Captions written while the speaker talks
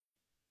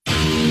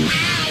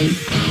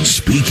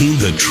Speaking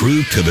the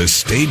truth to the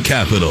state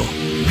capitol,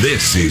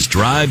 this is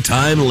Drive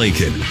Time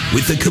Lincoln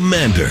with the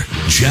Commander,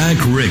 Jack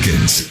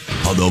Riggins,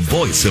 on the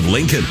voice of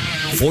Lincoln,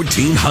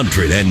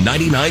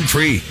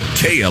 1499.3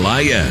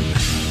 KLIN.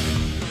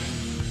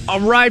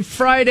 All right,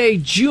 Friday,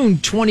 June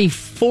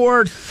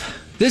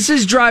 24th. This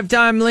is Drive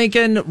Time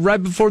Lincoln,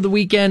 right before the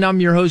weekend.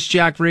 I'm your host,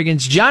 Jack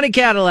Riggins. Johnny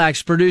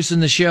Cadillac's producing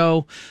the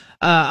show.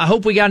 I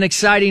hope we got an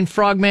exciting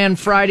Frogman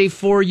Friday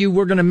for you.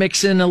 We're going to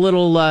mix in a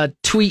little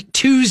Tweet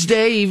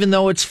Tuesday, even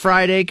though it's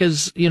Friday,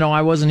 because,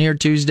 I wasn't here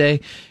Tuesday.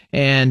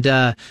 And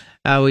I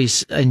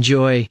always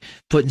enjoy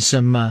putting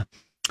some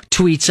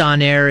tweets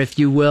on air, if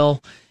you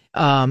will.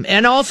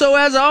 And also,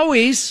 as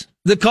always,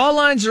 the call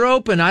lines are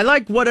open. I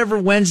like whatever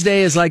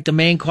Wednesday is like the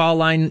main call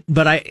line,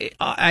 but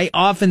I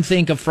often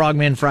think of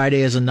Frogman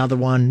Friday as another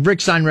one. Rick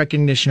Sign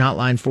Recognition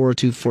Hotline,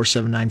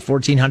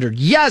 402-479-1400.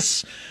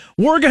 Yes,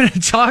 we're going to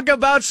talk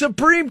about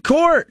Supreme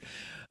Court.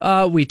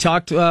 We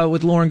talked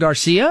with Lauren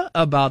Garcia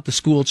about the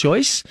school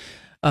choice.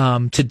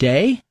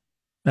 Today,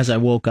 as I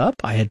woke up,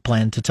 I had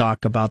planned to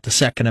talk about the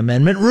Second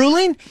Amendment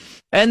ruling,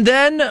 and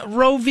then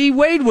Roe v.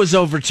 Wade was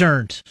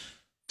overturned.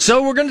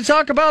 So we're going to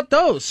talk about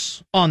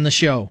those on the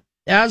show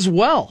as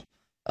well,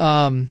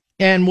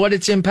 and what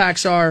its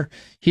impacts are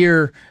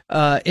here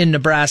in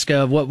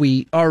Nebraska, what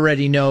we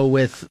already know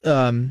with,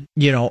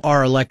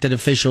 our elected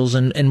officials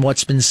and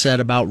what's been said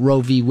about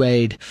Roe v.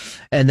 Wade.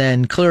 And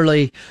then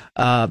clearly,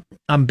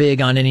 I'm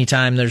big on any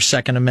time there's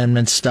Second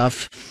Amendment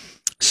stuff.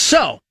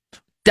 So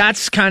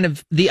that's kind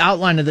of the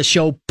outline of the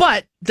show.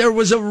 But there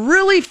was a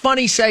really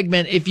funny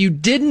segment, if you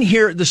didn't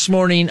hear it this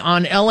morning,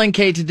 on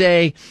LNK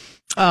Today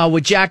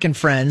with Jack and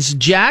Friends.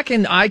 Jack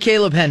and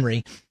Caleb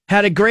Henry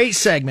had a great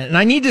segment, and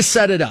I need to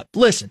set it up.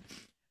 Listen,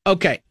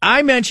 okay,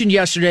 I mentioned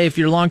yesterday, if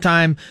you're a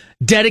long-time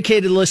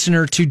dedicated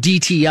listener to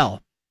DTL,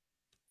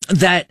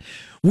 that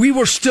we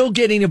were still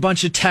getting a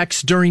bunch of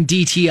texts during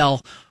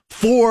DTL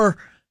for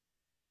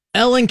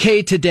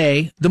LNK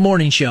Today, the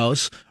morning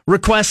shows,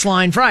 Request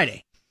Line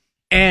Friday.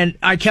 And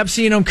I kept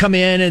seeing them come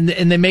in,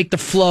 and they make the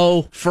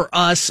flow for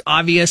us,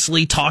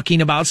 obviously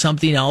talking about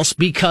something else,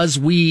 because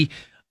we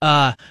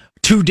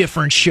two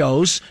different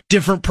shows,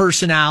 different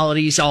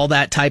personalities, all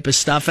that type of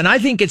stuff. And I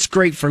think it's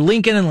great for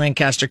Lincoln and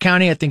Lancaster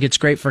County. I think it's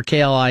great for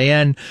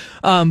KLIN.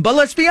 But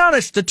let's be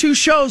honest, the two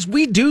shows,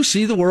 we do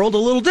see the world a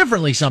little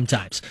differently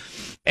sometimes.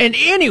 And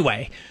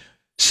anyway,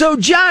 so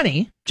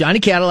Johnny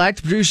Cadillac,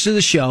 the producer of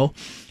the show,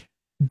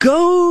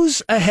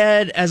 goes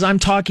ahead as I'm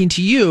talking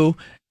to you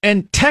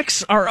and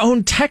texts our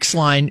own text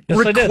line, yes,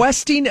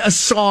 requesting a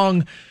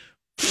song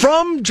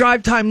from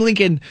Drive Time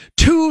Lincoln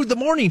to the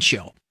morning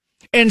show.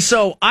 And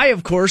so I,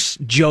 of course,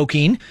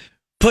 joking,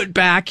 put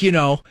back,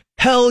 hell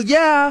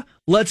yeah,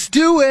 let's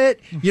do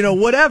it,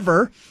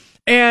 whatever.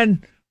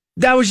 And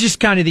that was just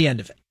kind of the end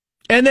of it.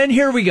 And then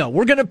here we go.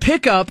 We're going to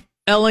pick up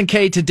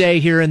LNK Today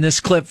here in this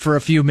clip for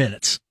a few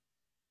minutes.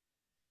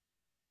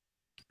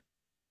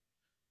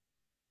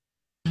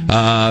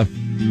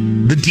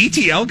 The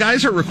DTL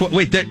guys are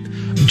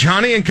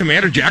Johnny and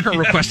Commander Jack are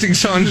requesting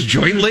songs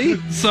jointly?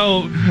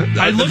 So,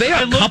 are they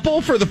a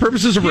couple for the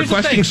purposes of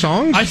requesting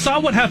songs? I saw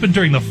what happened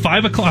during the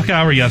 5 o'clock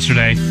hour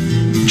yesterday.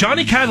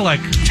 Johnny Cadillac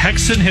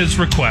texts in his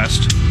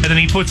request, and then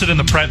he puts it in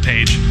the prep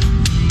page.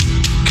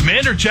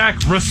 Commander Jack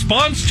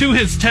responds to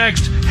his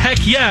text, heck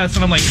yes,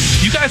 and I'm like,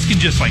 you guys can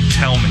just,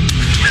 tell me.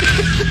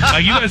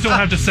 You guys don't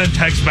have to send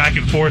text back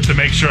and forth to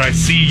make sure I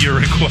see your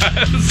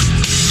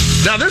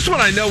request. Now, this one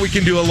I know we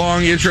can do a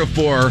long intro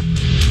for,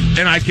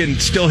 and I can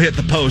still hit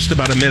the post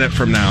about a minute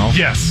from now.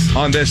 Yes.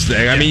 On this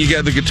thing. I mean, you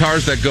get the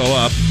guitars that go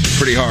up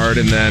pretty hard,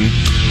 and then,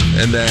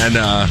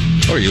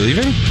 are you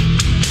leaving?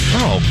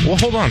 Oh, well,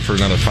 hold on for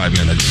another 5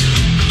 minutes.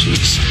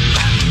 Jeez.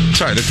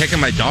 Sorry, they're taking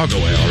my dog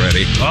away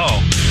already.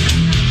 Oh.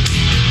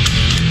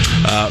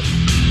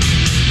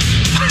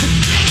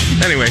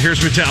 Anyway,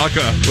 here's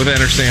Metallica with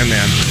Enter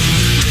Sandman.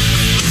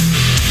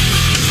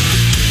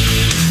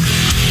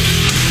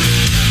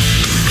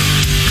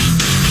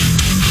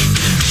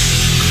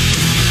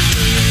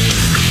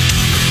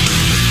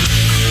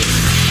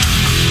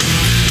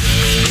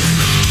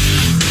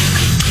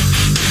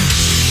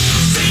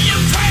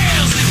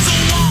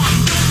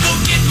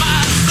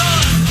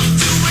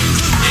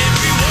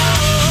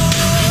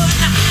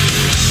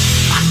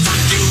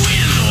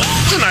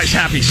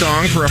 Happy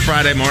song for a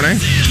Friday morning.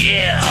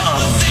 Yeah.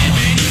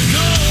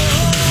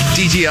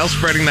 DTL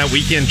spreading that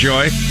weekend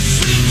joy.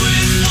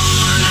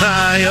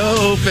 I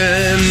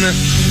open.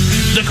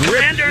 The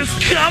Commander's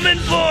coming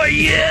for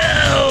you.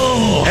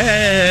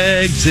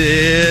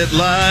 Exit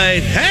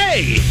light.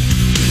 Hey.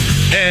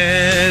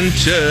 And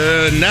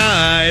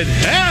tonight,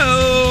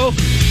 hello.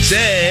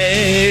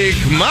 Take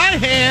my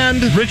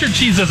hand. Richard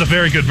Cheese has a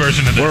very good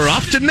version of this. We're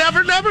off to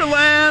Never Never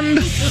Land.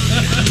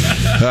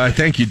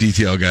 Thank you,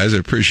 DTL guys. I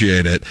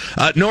appreciate it.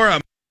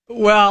 Nora.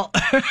 Well,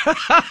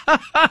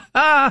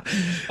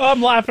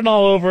 I'm laughing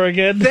all over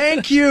again.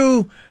 Thank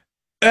you,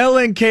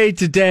 LNK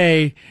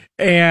Today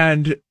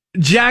and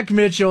Jack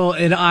Mitchell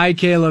and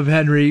Caleb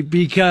Henry,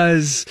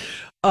 because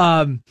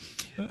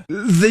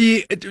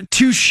the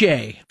touche,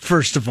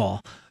 first of all,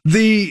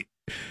 the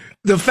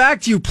the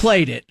fact you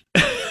played it.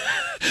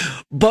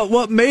 But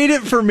what made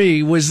it for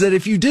me was that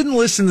if you didn't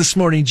listen this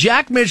morning,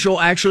 Jack Mitchell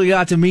actually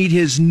got to meet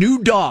his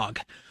new dog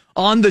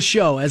on the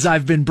show, as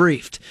I've been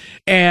briefed.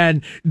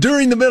 And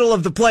during the middle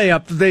of the play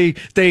up,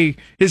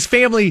 his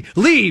family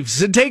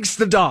leaves and takes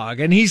the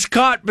dog, and he's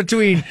caught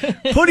between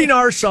putting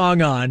our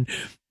song on.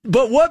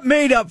 But what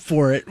made up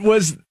for it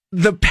was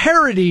the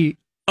parody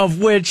of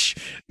which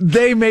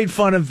they made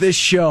fun of this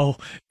show,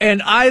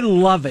 and I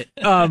love it.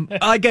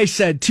 Like I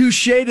said,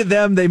 touche to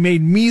them. They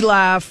made me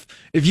laugh.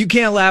 If you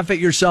can't laugh at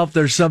yourself,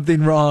 there's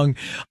something wrong.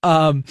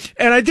 And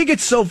I think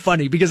it's so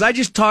funny because I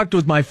just talked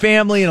with my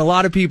family and a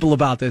lot of people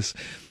about this.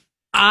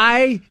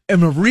 I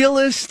am a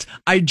realist.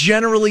 I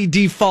generally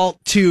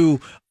default to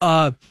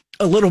a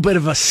little bit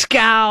of a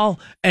scowl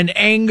and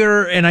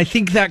anger, and I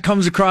think that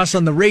comes across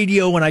on the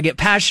radio when I get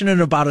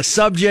passionate about a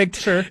subject.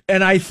 Sure.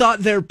 And I thought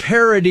their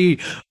parody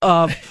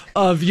of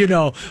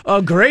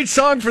a great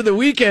song for the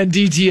weekend,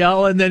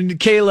 DTL, and then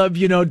Caleb,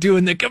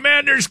 doing the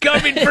Commander's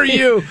coming for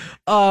you.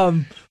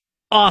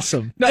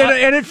 Awesome. No,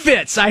 and it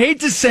fits. I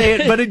hate to say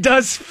it, but it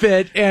does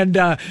fit. And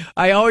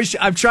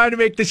I'm trying to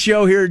make the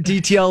show here at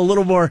DTL a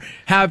little more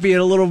happy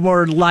and a little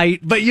more light.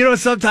 But,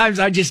 sometimes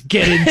I just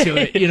get into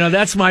it.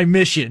 That's my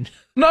mission.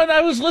 No, and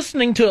I was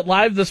listening to it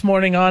live this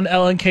morning on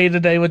LNK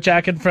Today with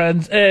Jack and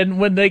Friends, and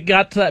when they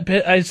got to that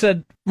pit, I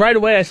said, I'm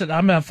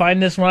going to find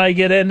this when I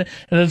get in,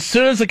 and as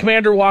soon as the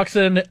commander walks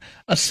in,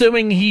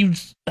 assuming he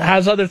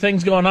has other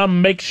things going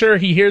on, make sure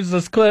he hears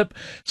this clip.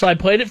 So I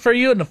played it for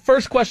you, and the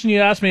first question you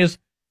asked me is,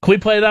 can we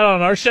play that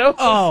on our show?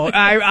 Oh,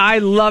 I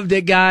loved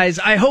it, guys.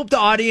 I hope the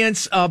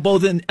audience,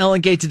 both in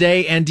LNK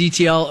Today and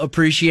DTL,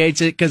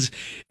 appreciates it, because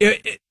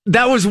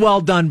that was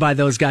well done by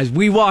those guys.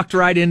 We walked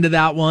right into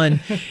that one.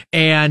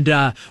 And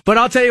but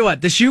I'll tell you what,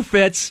 the shoe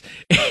fits.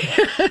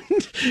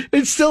 And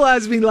it still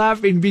has me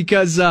laughing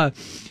because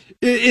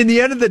in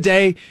the end of the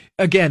day,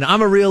 again,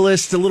 I'm a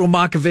realist, a little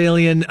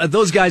Machiavellian.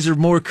 Those guys are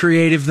more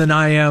creative than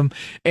I am,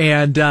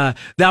 and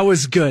that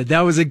was good.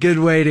 That was a good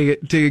way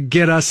to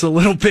get us a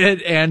little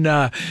bit, and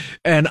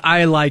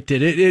I liked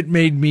it. It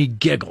made me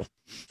giggle.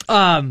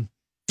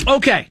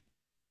 Okay.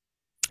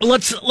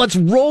 Let's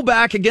roll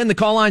back again. The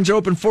call lines are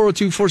open,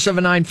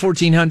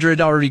 402-479-1400.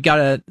 Already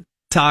got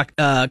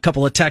a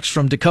couple of texts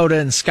from Dakota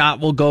and Scott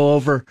we'll go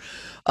over.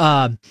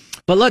 But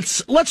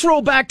let's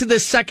roll back to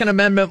this Second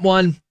Amendment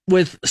one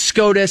with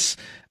SCOTUS.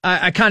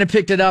 I kind of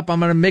picked it up. I'm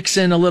going to mix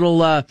in a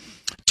little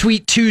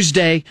Tweet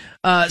Tuesday.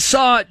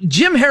 Saw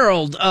Jim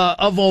Harold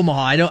of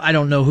Omaha. I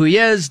don't know who he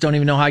is. Don't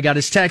even know how I got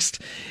his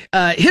text.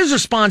 His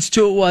response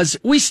to it was,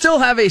 "We still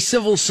have a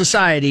civil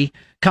society,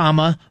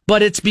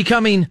 but it's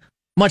becoming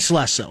much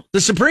less so. The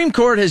Supreme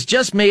Court has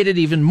just made it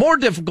even more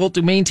difficult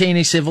to maintain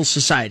a civil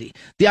society.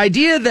 The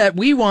idea that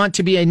we want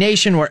to be a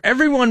nation where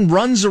everyone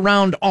runs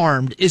around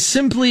armed is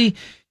simply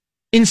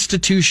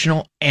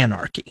institutional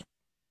anarchy."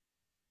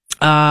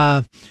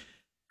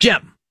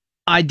 Jim,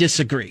 I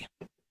disagree.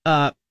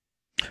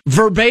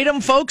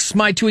 Verbatim, folks,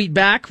 my tweet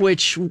back,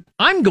 which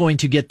I'm going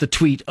to get the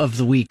tweet of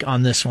the week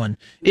on this one,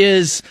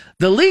 is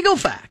the legal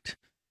fact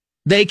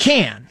they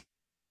can,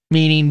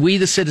 meaning we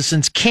the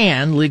citizens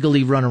can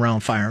legally run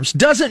around firearms,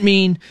 doesn't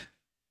mean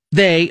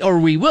they or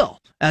we will.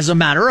 As a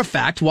matter of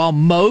fact, while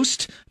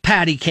most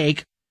patty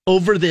cake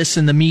over this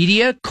in the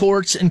media,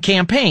 courts, and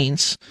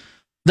campaigns,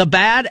 the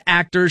bad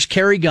actors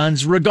carry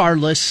guns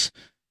regardless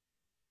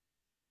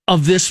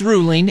of this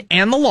ruling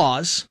and the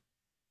laws,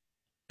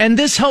 and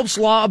this helps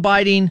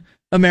law-abiding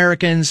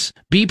Americans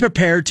be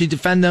prepared to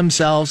defend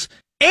themselves,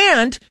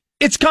 and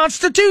it's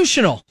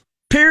constitutional.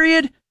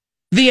 Period.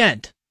 The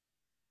end.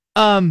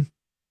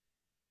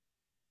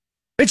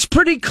 It's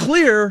pretty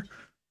clear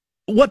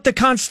what the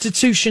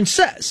Constitution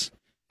says.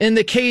 In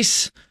the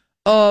case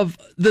of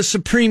the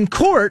Supreme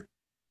Court,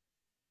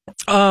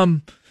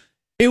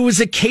 it was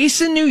a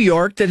case in New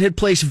York that had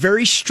placed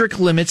very strict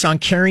limits on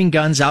carrying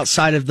guns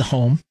outside of the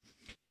home.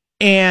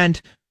 And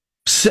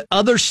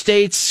other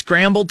states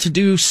scrambled to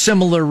do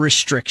similar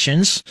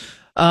restrictions.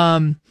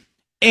 And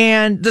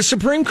the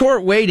Supreme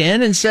Court weighed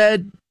in and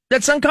said,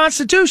 that's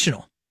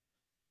unconstitutional,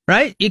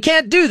 right? You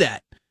can't do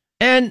that.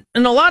 And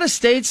in a lot of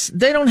states,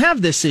 they don't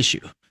have this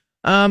issue.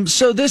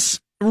 So this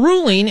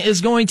ruling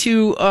is going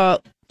to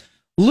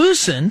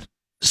loosen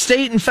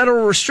state and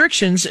federal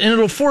restrictions, and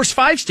it'll force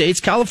 5 states,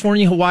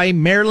 California, Hawaii,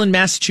 Maryland,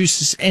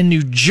 Massachusetts, and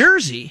New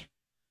Jersey,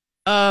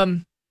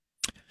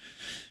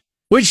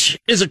 which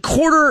is a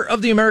quarter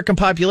of the American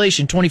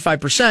population,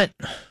 25%,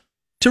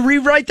 to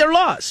rewrite their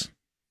laws.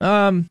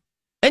 And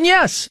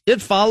yes,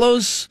 it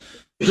follows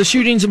the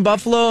shootings in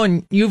Buffalo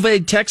and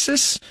Uvalde,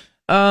 Texas.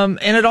 And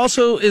it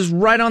also is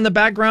right on the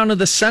background of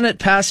the Senate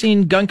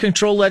passing gun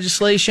control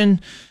legislation,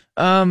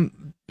 at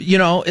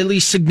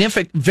least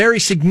very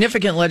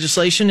significant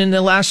legislation in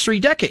the last 3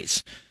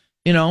 decades.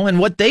 And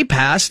what they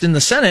passed in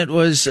the Senate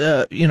was,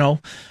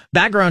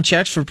 background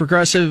checks for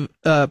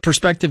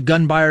prospective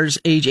gun buyers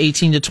age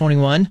 18 to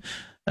 21.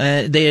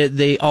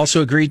 They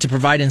also agreed to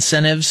provide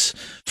incentives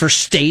for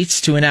states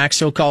to enact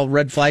so-called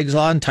red flags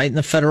law and tighten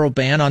the federal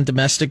ban on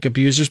domestic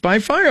abusers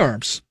buying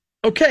firearms.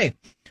 Okay.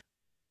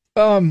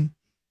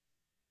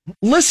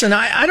 Listen,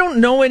 I don't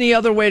know any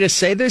other way to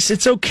say this.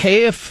 It's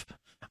okay if,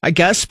 I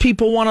guess,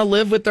 people want to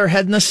live with their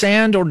head in the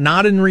sand or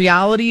not in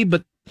reality,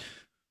 but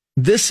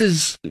this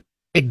is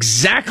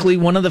exactly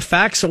one of the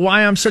facts of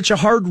why I'm such a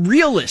hard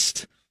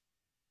realist.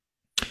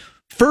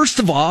 First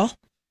of all,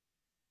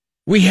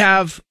 we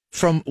have,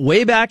 from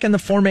way back in the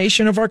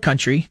formation of our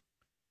country,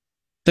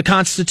 the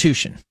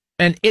Constitution.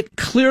 And it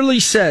clearly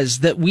says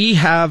that we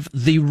have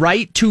the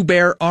right to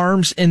bear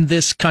arms in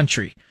this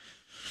country.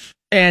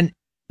 And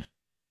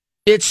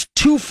it's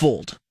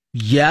twofold.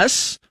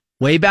 Yes,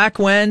 way back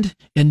when,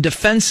 in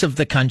defense of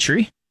the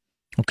country,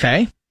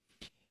 okay?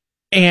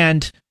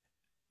 And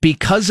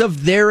because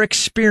of their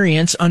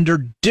experience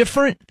under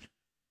different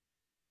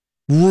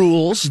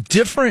rules,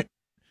 different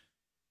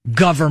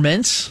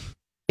governments,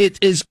 it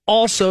is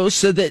also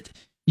so that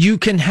you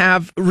can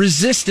have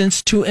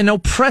resistance to an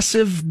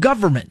oppressive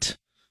government,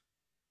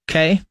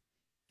 okay?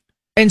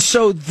 And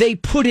so they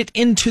put it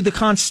into the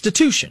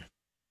Constitution.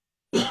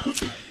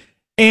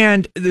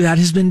 And that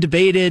has been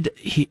debated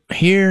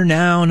here,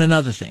 now, and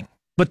another thing.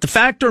 But the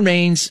fact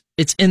remains,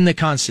 it's in the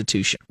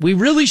Constitution. We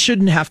really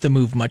shouldn't have to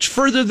move much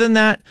further than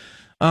that,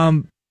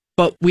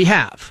 but we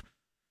have.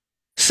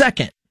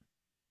 Second,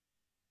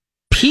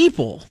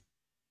 people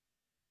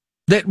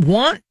that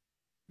want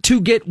to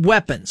get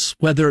weapons,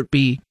 whether it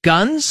be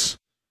guns,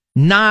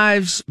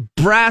 knives,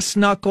 brass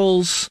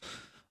knuckles,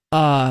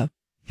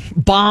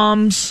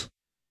 bombs,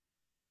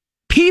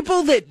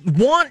 people that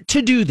want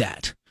to do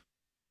that,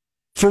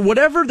 for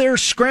whatever their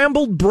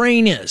scrambled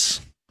brain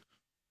is,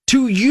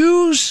 to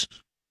use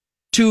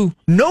to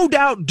no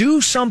doubt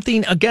do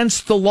something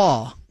against the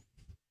law,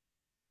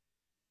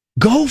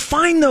 go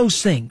find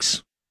those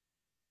things.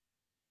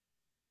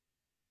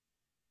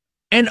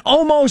 And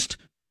almost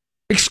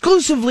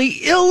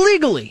exclusively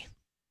illegally.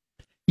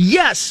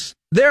 Yes,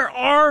 there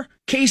are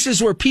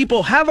cases where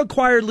people have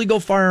acquired legal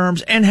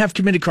firearms and have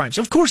committed crimes.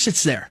 Of course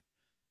it's there.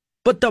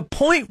 But the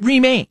point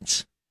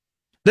remains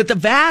that the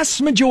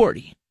vast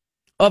majority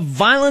of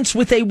violence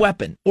with a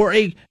weapon or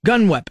a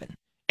gun weapon,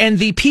 and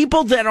the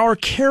people that are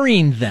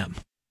carrying them,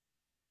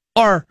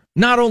 are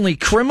not only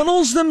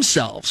criminals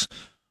themselves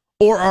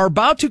or are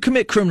about to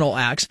commit criminal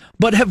acts,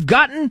 but have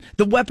gotten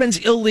the weapons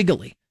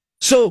illegally.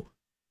 So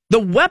the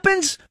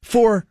weapons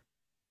for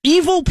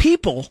evil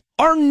people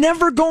are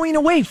never going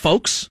away,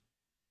 folks.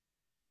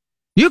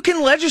 You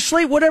can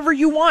legislate whatever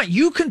you want.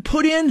 You can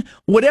put in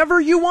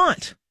whatever you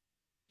want.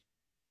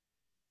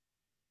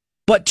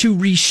 But to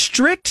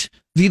restrict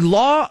the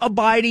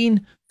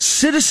law-abiding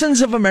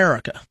citizens of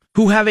America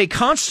who have a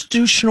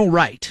constitutional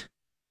right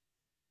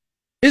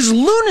is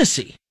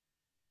lunacy.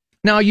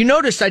 Now, you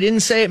noticed I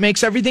didn't say it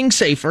makes everything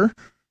safer,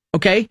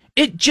 okay?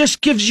 It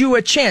just gives you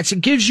a chance.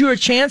 It gives you a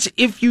chance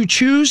if you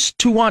choose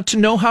to want to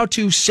know how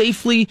to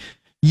safely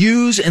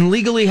use and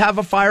legally have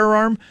a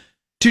firearm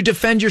to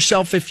defend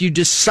yourself if you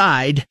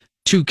decide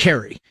to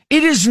carry.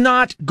 It is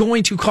not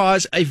going to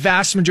cause a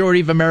vast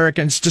majority of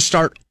Americans to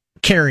start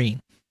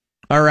carrying,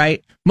 all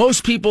right?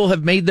 Most people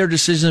have made their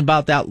decision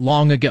about that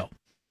long ago,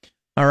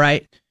 all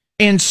right?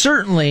 And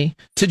certainly,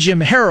 to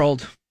Jim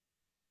Harold,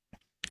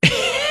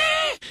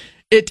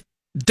 it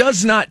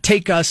does not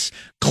take us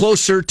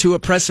closer to a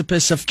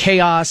precipice of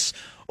chaos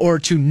or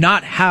to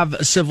not have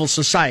a civil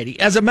society.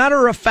 As a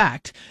matter of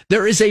fact,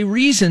 there is a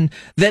reason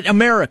that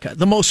America,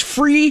 the most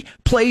free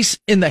place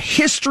in the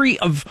history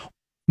of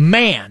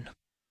man,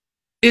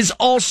 is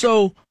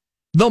also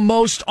the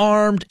most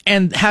armed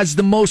and has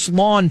the most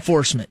law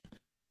enforcement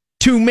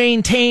to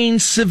maintain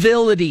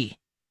civility.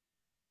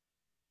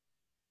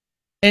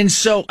 And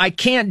so I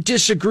can't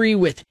disagree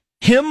with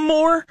him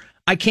more.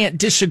 I can't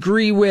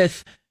disagree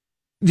with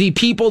the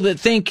people that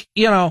think,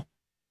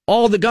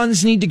 all the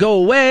guns need to go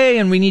away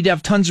and we need to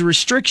have tons of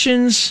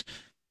restrictions.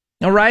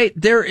 All right.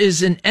 There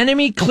is an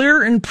enemy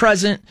clear and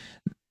present.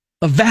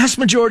 A vast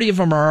majority of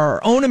them are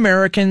our own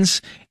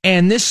Americans.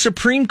 And this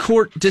Supreme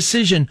Court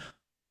decision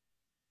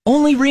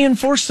only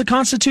reinforced the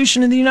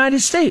Constitution of the United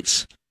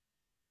States.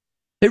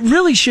 It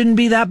really shouldn't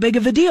be that big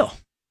of a deal.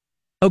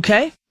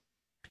 Okay.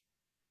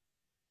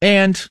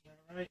 And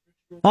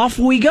off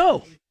we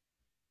go.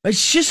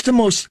 It's just the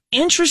most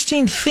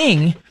interesting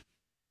thing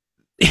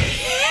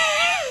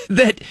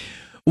that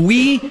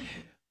we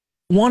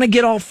want to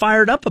get all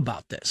fired up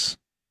about this.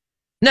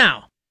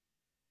 Now,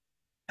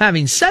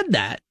 having said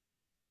that,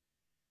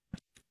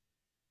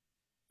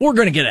 we're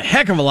going to get a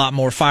heck of a lot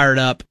more fired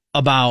up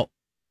about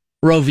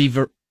Roe v.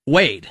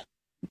 Wade.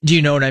 Do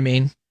you know what I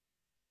mean?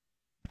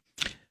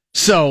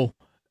 So,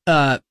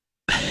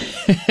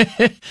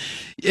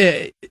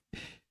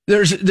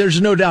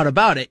 there's no doubt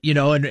about it,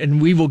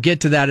 and we will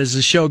get to that as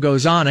the show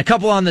goes on. A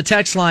couple on the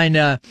text line,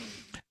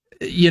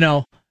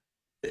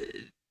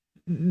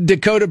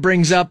 Dakota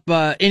brings up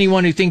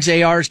anyone who thinks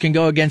ARs can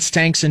go against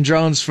tanks and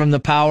drones from the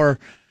power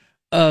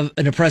of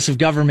an oppressive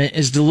government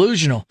is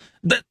delusional.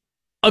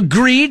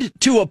 Agreed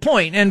to a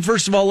point. And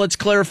first of all, let's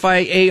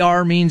clarify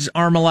AR means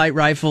Armalite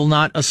rifle,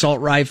 not assault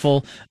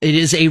rifle. It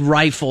is a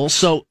rifle.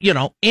 So,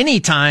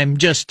 anytime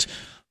just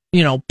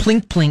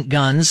plink plink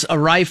guns, a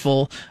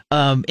rifle,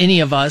 any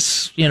of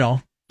us,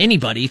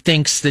 anybody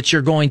thinks that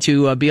you're going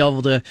to be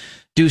able to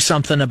do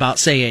something about,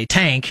 say, a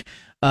tank,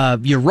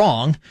 you're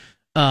wrong.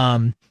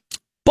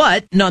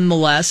 But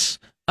nonetheless,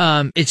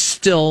 it's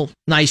still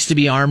nice to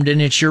be armed,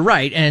 and it's your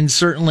right. And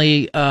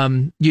certainly,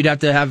 you'd have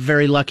to have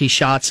very lucky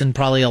shots and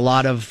probably a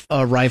lot of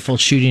rifle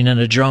shooting and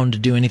a drone to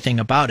do anything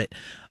about it.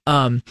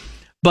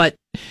 But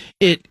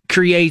it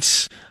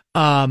creates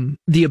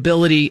the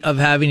ability of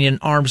having an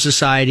armed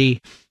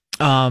society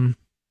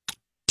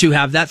to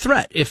have that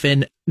threat if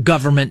a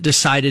government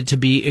decided to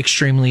be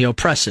extremely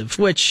oppressive,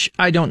 which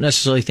I don't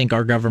necessarily think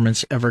our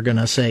government's ever going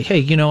to say,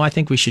 hey, I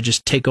think we should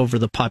just take over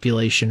the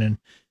population and,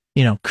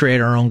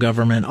 create our own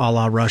government a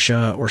la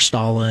Russia or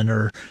Stalin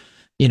or,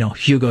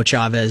 Hugo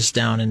Chavez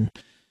down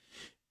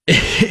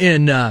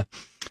in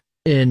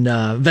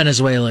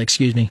Venezuela,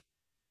 excuse me.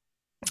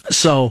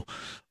 So,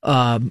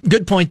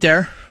 good point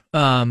there.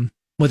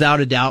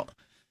 Without a doubt.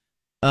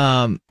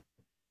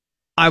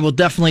 I will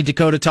definitely,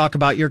 Dakota, talk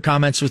about your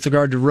comments with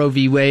regard to Roe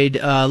v. Wade.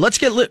 Let's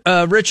get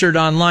Richard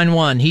on line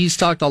one. He's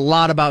talked a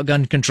lot about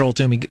gun control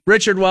to me.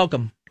 Richard,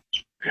 welcome.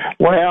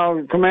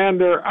 Well,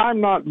 Commander, I'm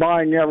not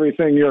buying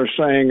everything you're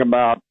saying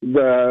about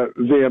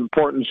the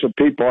importance of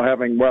people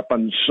having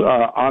weapons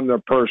on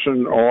their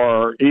person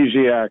or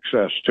easy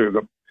access to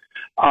them.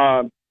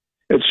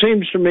 It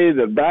seems to me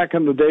that back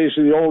in the days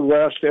of the Old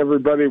West,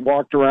 everybody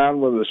walked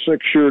around with a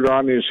 6-shooter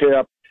on his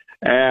hip,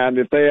 and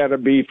if they had a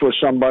beef with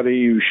somebody,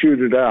 you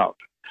shoot it out.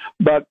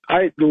 But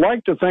I'd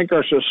like to think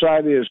our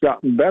society has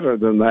gotten better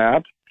than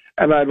that,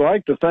 and I'd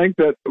like to think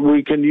that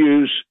we can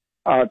use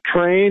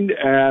trained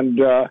and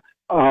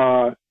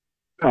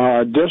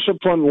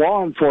disciplined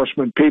law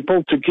enforcement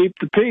people to keep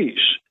the peace.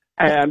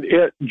 And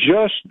it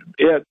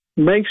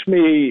makes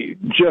me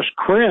just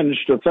cringe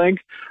to think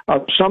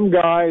of some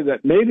guy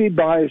that maybe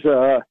buys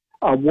a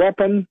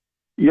weapon,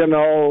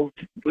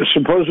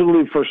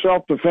 supposedly for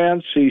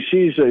self-defense. He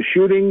sees a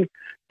shooting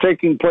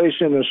taking place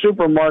in a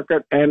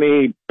supermarket, and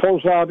he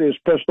pulls out his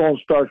pistol and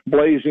starts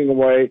blazing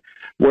away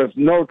with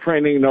no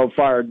training, no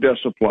fire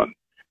discipline.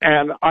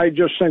 And I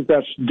just think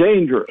that's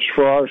dangerous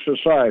for our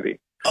society.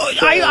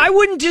 I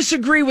wouldn't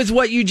disagree with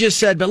what you just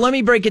said, but let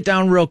me break it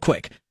down real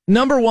quick.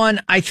 Number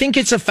one, I think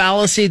it's a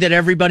fallacy that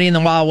everybody in the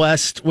Wild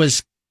West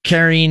was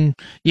carrying,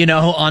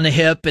 on the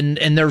hip, and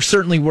there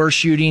certainly were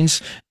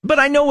shootings. But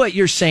I know what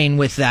you're saying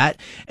with that.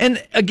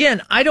 And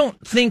again, I don't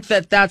think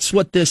that that's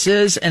what this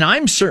is, and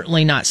I'm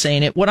certainly not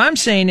saying it. What I'm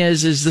saying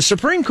is the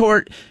Supreme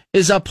Court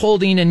is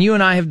upholding, and you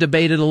and I have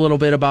debated a little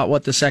bit about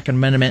what the Second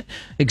Amendment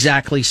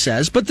exactly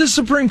says, but the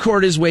Supreme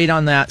Court has weighed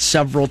on that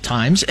several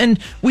times, and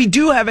we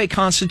do have a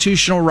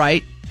constitutional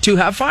right to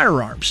have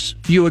firearms.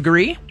 You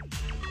agree?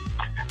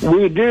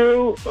 We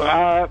do,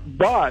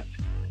 but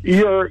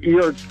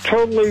you're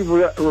totally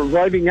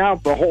writing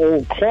out the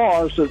whole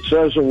clause that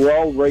says a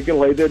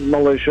well-regulated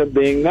militia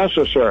being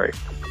necessary.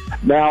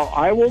 Now,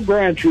 I will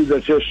grant you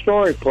that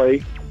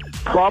historically,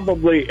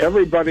 probably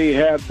everybody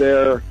had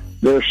their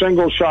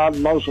single-shot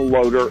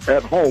muzzleloader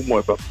at home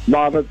with them,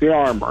 not at the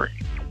armory.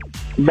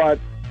 But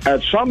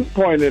at some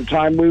point in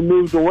time, we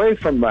moved away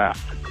from that.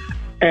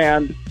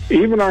 And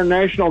even our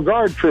National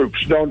Guard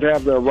troops don't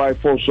have their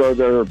rifles or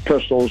their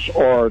pistols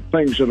or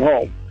things at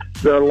home.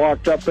 They're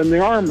locked up in the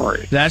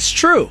armory. That's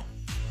true.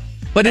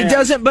 But it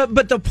doesn't,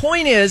 but the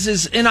point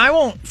is, and I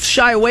won't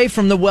shy away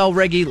from the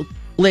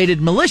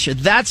well-regulated militia.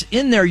 That's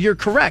in there, you're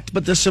correct.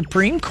 But the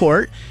Supreme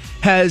Court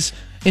has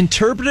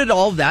interpreted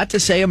all of that to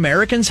say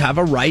Americans have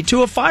a right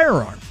to a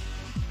firearm.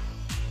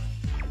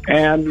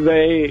 And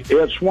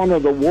it's one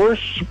of the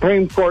worst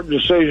Supreme Court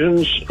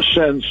decisions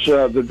since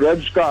the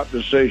Dred Scott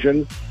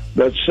decision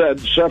that said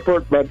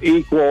separate but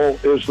equal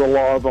is the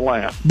law of the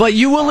land. But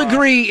you will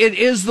agree it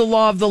is the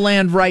law of the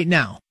land right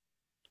now.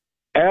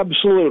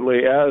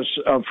 Absolutely. As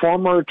a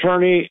former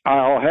attorney,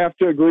 I'll have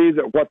to agree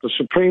that what the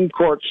Supreme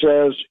Court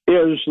says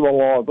is the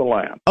law of the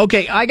land.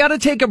 Okay, I got to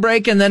take a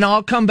break, and then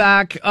I'll come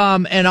back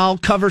and I'll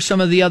cover some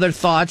of the other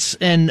thoughts.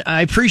 And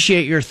I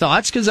appreciate your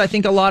thoughts because I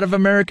think a lot of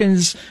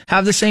Americans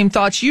have the same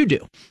thoughts you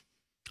do.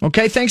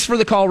 Okay, thanks for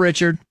the call,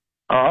 Richard.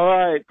 All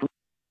right.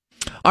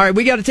 All right,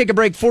 we got to take a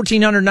break.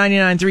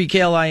 1499.3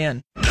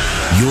 KLIN.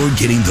 You're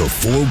getting the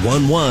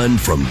 411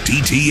 from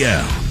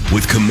DTL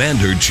with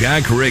Commander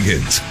Jack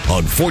Riggins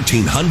on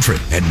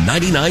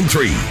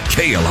 1499.3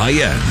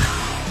 KLIN.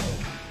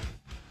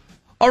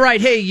 All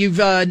right, hey, you've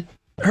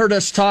heard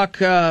us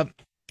talk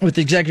with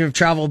Executive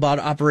Travel about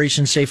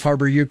Operation Safe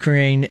Harbor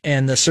Ukraine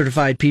and the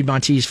Certified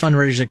Piedmontese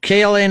fundraiser.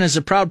 KLIN is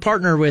a proud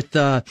partner with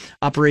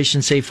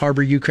Operation Safe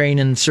Harbor Ukraine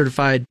and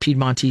Certified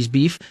Piedmontese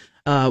Beef.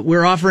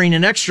 We're offering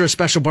an extra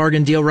special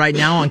bargain deal right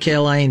now on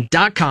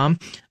KLIN.com.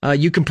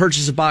 You can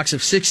purchase a box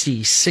of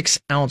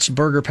 66-ounce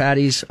burger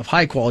patties of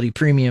high-quality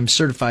premium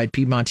certified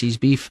Piedmontese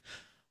beef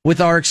with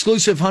our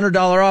exclusive $100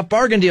 off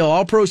bargain deal.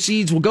 All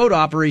proceeds will go to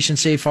Operation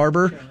Safe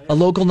Harbor, a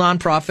local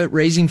nonprofit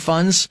raising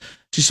funds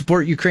to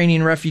support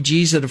Ukrainian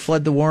refugees that have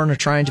fled the war and are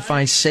trying to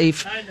find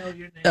safe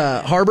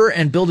harbor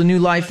and build a new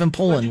life in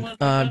Poland.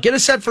 Get a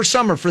set for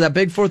summer for that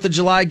big 4th of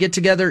July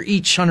get-together.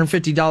 Each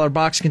 $150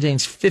 box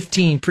contains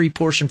 15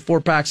 pre-portioned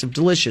 4-packs of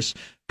delicious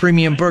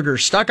premium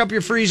burgers. Stock up your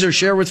freezer.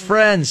 Share with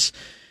friends.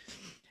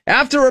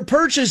 After a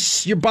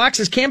purchase, your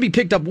boxes can be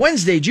picked up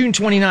Wednesday, June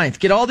 29th.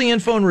 Get all the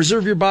info and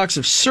reserve your box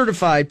of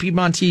certified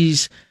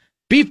Piedmontese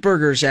beef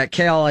burgers at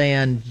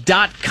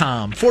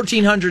KLIN.com.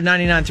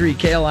 1499.3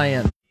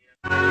 KLIN.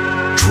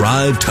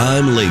 Drive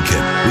Time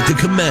Lincoln with the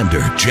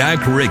Commander, Jack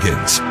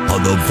Riggins,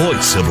 on the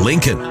voice of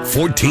Lincoln,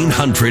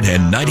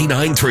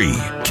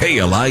 1499.3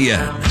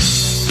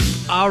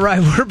 KLIN. All right,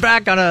 we're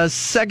back on a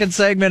second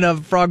segment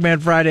of Frogman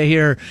Friday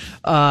here.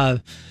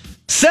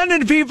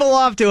 Sending people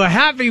off to a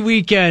happy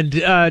weekend,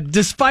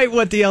 despite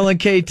what the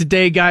LNK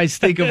Today guys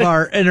think of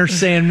our Enter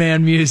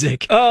Sandman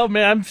music. Oh,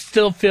 man, I'm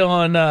still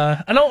feeling,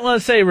 I don't want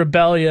to say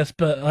rebellious,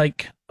 but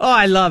like... Oh,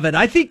 I love it.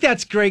 I think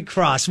that's great,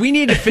 Cross. We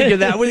need to figure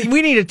that.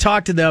 We need to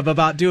talk to them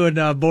about doing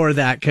more of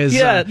that.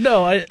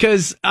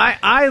 Because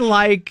I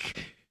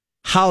like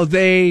how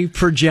they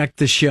project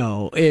the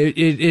show.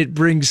 It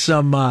brings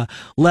some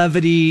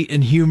levity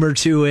and humor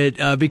to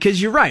it,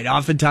 because you're right.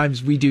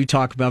 Oftentimes we do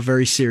talk about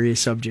very serious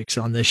subjects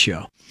on this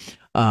show.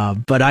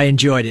 But I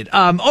enjoyed it.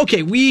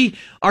 Okay, we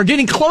are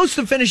getting close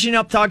to finishing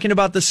up talking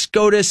about the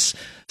SCOTUS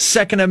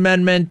Second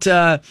Amendment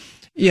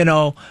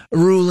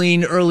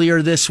ruling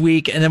earlier this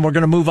week, and then we're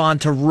going to move on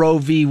to Roe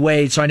v.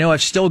 Wade. So I know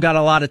I've still got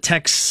a lot of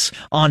texts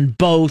on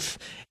both,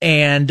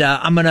 and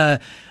I'm going to,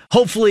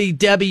 hopefully,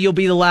 Debbie, you'll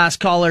be the last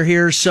caller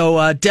here.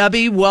 So,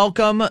 Debbie,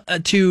 welcome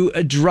to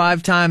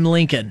Drive Time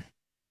Lincoln.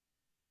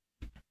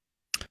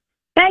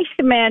 Thanks,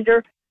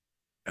 Commander.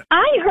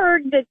 I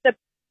heard that the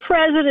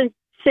president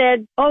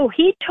said,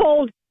 he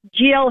told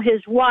Jill,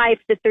 his wife,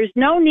 that there's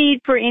no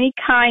need for any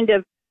kind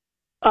of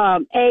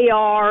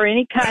AR,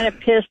 any kind of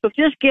pistol,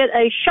 just get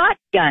a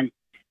shotgun,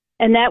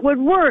 and that would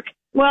work.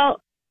 Well,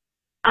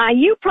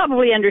 you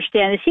probably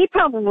understand this. He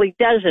probably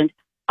doesn't.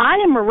 I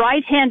am a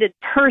right-handed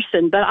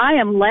person, but I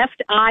am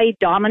left eye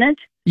dominant.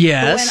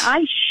 Yes. So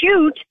when I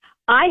shoot,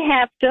 I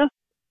have to,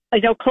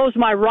 close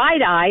my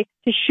right eye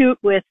to shoot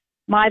with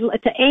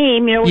to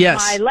aim, with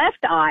my left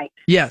eye.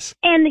 Yes.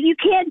 And you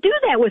can't do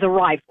that with a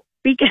rifle.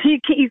 Because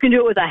you can do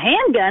it with a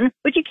handgun,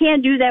 but you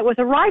can't do that with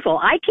a rifle.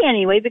 I can't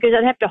anyway, because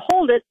I'd have to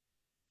hold it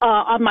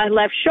on my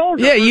left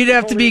shoulder. Yeah, you'd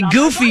have to be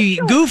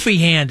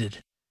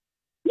goofy-handed.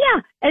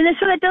 Yeah, and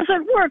so that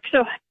doesn't work.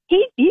 So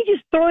he's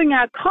just throwing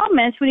out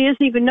comments when he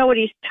doesn't even know what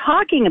he's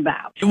talking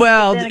about.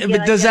 Well,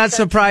 but does that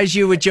surprise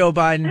you with Joe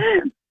Biden?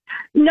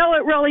 No,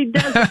 it really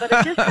doesn't, but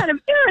it just kind of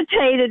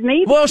irritated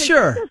me. Well,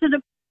 sure.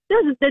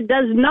 It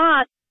does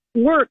not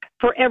work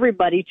for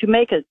everybody to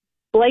make a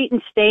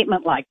blatant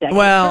statement like that.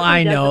 Well,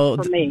 I know.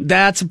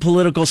 That's a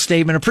political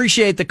statement.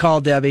 Appreciate the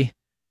call, Debbie.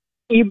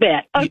 You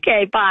bet.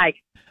 Okay, bye.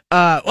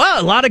 Well,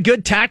 a lot of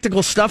good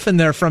tactical stuff in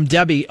there from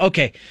Debbie.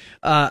 Okay,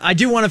 I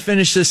do want to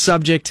finish this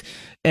subject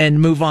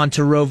and move on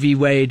to Roe v.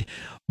 Wade,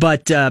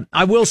 but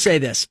I will say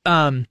this.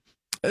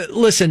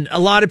 Listen, a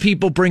lot of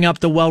people bring up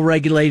the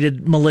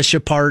well-regulated militia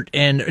part,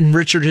 and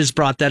Richard has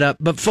brought that up.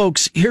 But,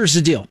 folks, here's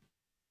the deal.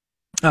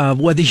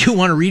 Whether you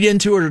want to read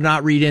into it or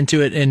not read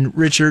into it, and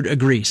Richard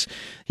agrees.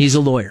 He's a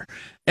lawyer.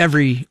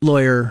 Every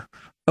lawyer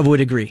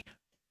would agree.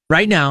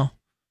 Right now,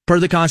 per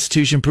the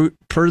Constitution,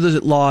 per the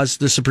laws,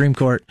 the Supreme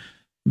Court,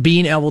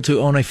 being able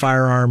to own a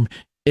firearm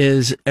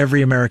is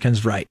every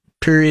American's right.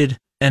 Period.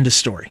 End of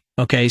story.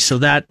 Okay, so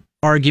that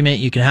argument,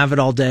 you can have it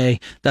all day.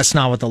 That's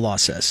not what the law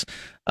says.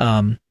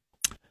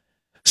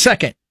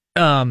 Second,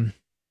 in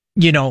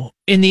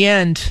the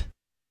end,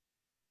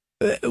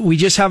 we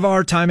just have a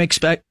hard time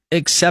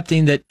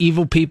accepting that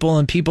evil people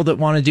and people that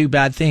want to do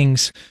bad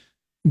things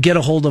get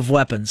a hold of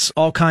weapons,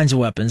 all kinds of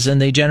weapons,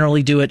 and they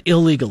generally do it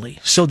illegally.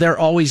 So they're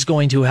always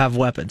going to have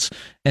weapons.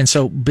 And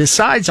so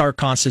besides our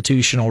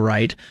constitutional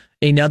right,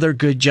 another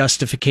good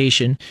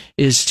justification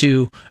is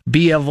to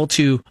be able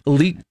to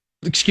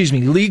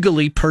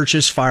legally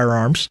purchase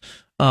firearms,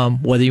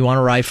 whether you want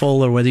a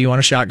rifle or whether you want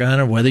a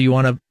shotgun or whether you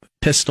want a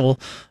pistol,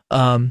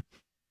 for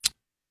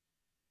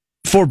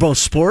both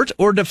sport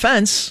or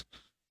defense.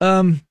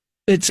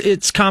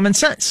 It's common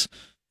sense.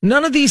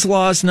 None of these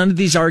laws, none of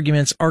these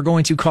arguments are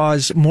going to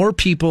cause more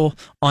people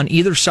on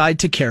either side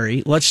to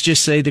carry. Let's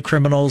just say the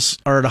criminals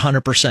are at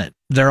 100%.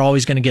 They're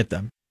always going to get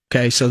them.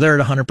 Okay, so they're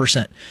at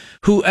 100%.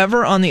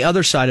 Whoever on the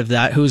other side of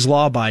that, who's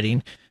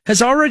law-abiding,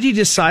 has already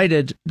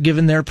decided,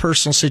 given their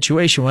personal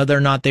situation, whether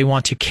or not they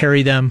want to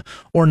carry them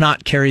or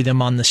not carry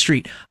them on the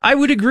street. I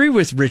would agree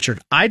with Richard.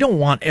 I don't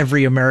want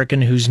every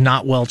American who's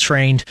not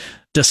well-trained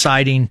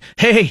deciding,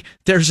 hey,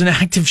 there's an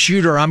active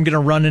shooter, I'm going to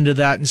run into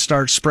that and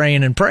start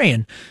spraying and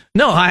praying.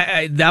 No,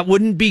 that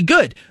wouldn't be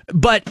good.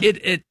 But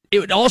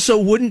it also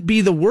wouldn't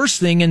be the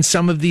worst thing in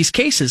some of these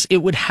cases.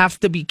 It would have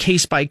to be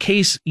case by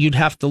case. You'd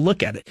have to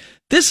look at it.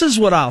 This is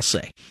what I'll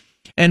say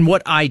and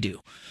what I do.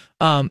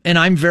 And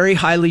I'm very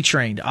highly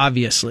trained,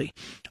 obviously.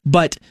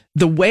 But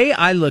the way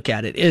I look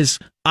at it is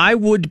I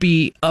would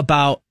be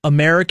about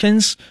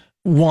Americans,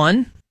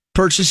 one,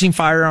 purchasing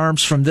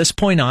firearms from this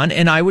point on,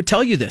 and I would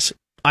tell you this,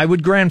 I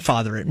would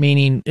grandfather it,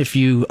 meaning if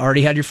you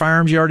already had your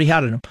firearms, you already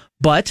had them,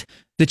 but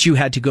that you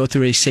had to go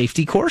through a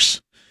safety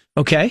course,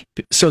 okay,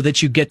 so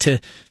that you get to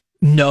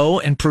know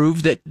and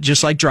prove that,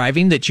 just like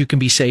driving, that you can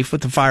be safe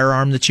with the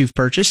firearm that you've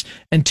purchased.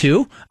 And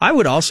two, I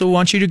would also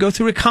want you to go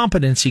through a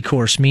competency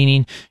course,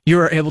 meaning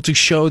you're able to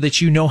show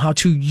that you know how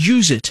to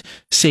use it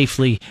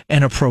safely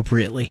and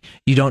appropriately.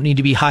 You don't need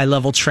to be high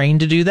level trained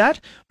to do that,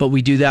 but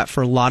we do that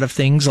for a lot of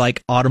things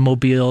like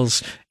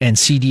automobiles and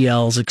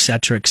CDLs, et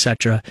cetera, et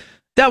cetera.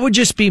 That would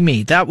just be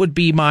me. That would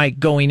be my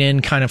going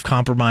in kind of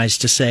compromise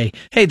to say,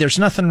 hey, there's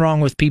nothing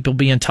wrong with people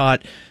being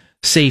taught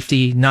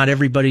safety. Not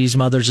everybody's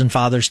mothers and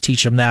fathers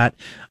teach them that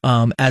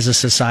as a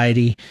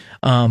society.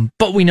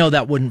 But we know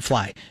that wouldn't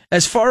fly.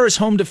 As far as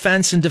home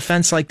defense and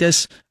defense like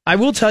this, I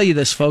will tell you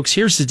this, folks.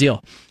 Here's the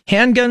deal.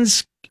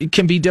 Handguns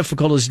can be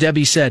difficult, as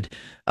Debbie said,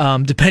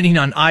 depending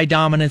on eye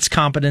dominance,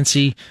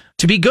 competency,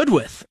 to be good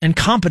with and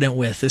competent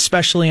with,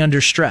 especially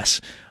under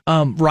stress.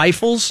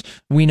 Rifles,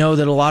 we know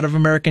that a lot of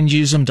Americans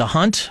use them to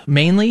hunt,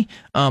 mainly.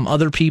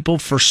 Other people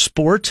for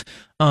sport.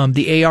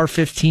 The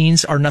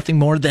AR-15s are nothing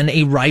more than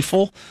a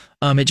rifle.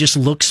 It just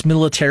looks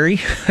military,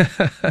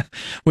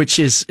 which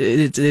is,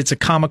 it's a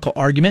comical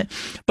argument.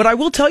 But I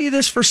will tell you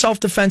this for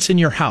self-defense in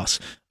your house.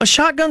 A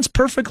shotgun's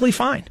perfectly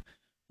fine.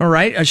 All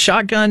right. A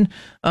shotgun,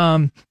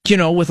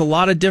 with a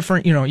lot of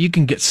different, you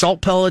can get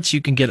salt pellets,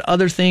 you can get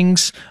other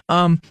things.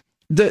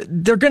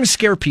 They're going to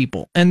scare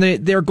people, and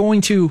they're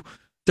going to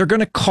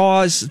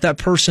cause that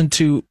person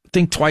to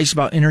think twice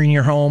about entering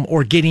your home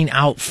or getting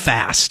out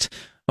fast.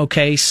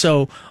 Okay.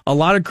 So a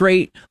lot of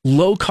great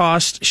low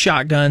cost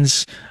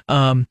shotguns.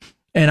 And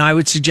I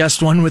would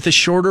suggest one with a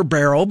shorter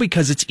barrel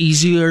because it's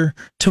easier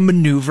to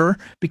maneuver,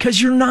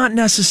 because you're not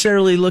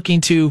necessarily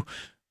looking to,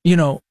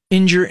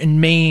 injure and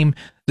maim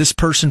this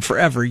person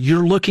forever.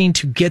 You're looking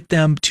to get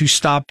them to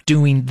stop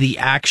doing the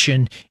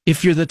action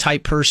if you're the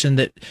type person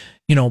that,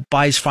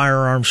 buys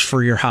firearms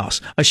for your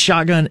house. A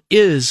shotgun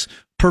is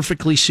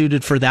perfectly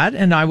suited for that,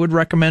 and I would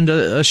recommend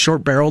a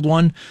short-barreled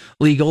one,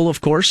 legal,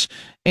 of course,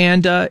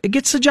 and it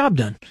gets the job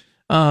done.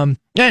 And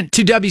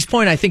to Debbie's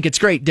point, I think it's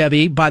great,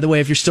 Debbie, by the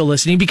way, if you're still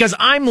listening, because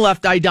I'm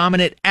left eye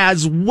dominant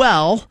as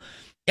well.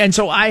 And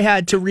so I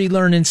had to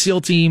relearn in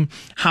SEAL Team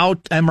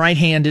I'm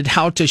right-handed,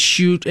 how to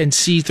shoot and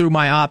see through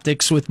my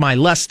optics with my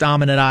less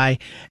dominant eye.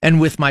 And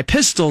with my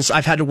pistols,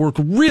 I've had to work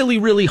really,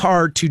 really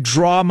hard to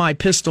draw my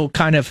pistol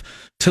kind of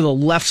to the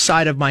left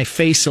side of my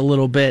face a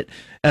little bit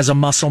as a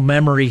muscle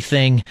memory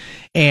thing.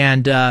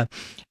 And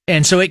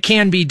so it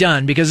can be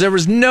done, because there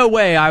was no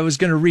way I was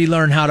going to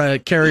relearn how to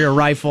carry a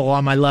rifle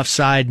on my left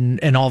side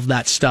and all of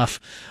that stuff.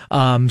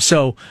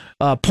 So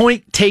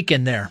point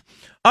taken there.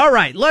 All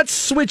right, let's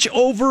switch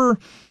over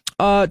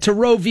to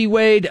Roe v.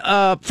 Wade.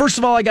 First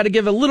of all, I got to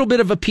give a little bit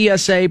of a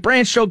PSA.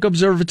 Branch Oak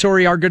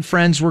Observatory, our good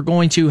friends, we're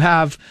going to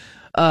have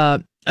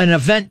an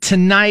event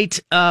tonight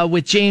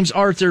with James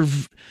Arthur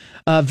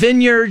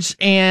Vineyards,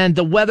 and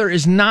the weather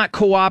is not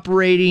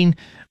cooperating.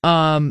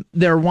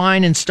 Their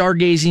wine and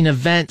stargazing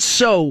event.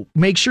 So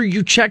make sure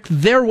you check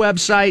their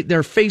website,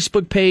 their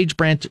Facebook page,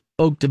 Branch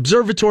Oak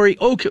Observatory,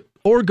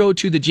 or go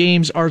to the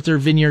James Arthur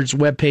Vineyards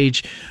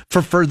webpage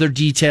for further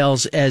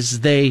details as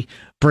they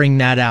bring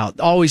that out.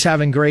 Always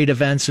having great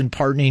events and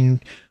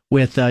partnering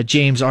with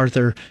James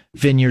Arthur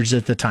Vineyards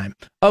at the time.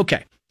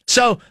 Okay,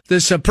 so the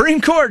Supreme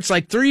Court's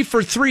like 3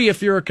 for 3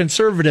 if you're a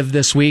conservative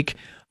this week.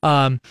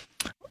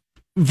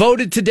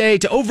 Voted today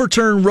to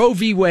overturn Roe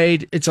v.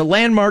 Wade. It's a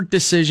landmark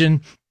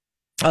decision.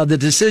 The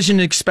decision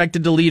is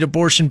expected to lead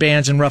abortion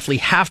bans in roughly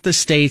half the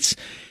states.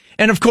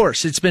 And of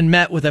course, it's been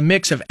met with a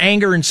mix of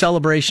anger and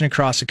celebration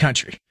across the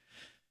country.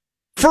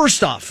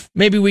 First off,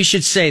 maybe we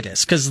should say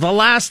this, because the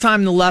last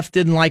time the left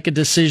didn't like a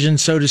decision,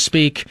 so to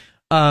speak,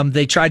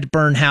 they tried to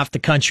burn half the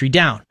country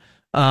down.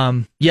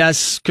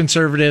 Yes,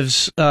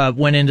 conservatives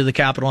went into the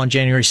Capitol on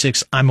January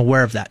 6th. I'm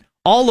aware of that.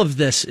 All of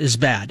this is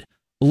bad.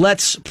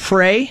 Let's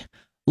pray.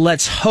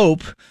 Let's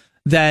hope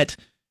that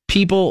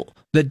people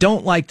that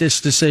don't like this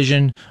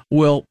decision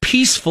will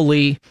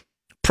peacefully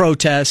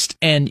protest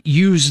and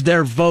use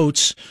their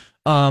votes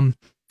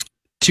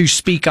to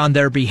speak on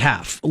their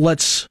behalf.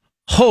 Let's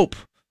hope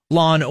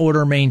law and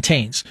order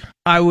maintains.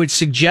 I would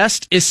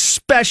suggest,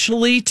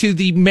 especially to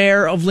the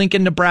mayor of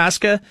Lincoln,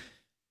 Nebraska,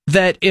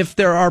 that if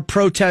there are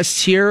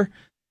protests here,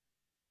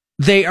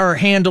 they are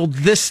handled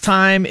this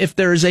time, if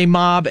there is a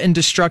mob and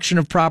destruction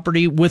of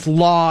property, with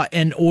law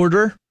and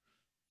order.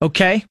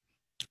 Okay?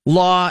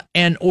 Law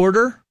and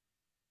order.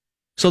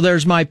 So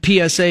there's my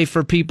PSA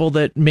for people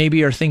that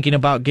maybe are thinking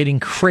about getting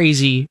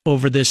crazy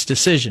over this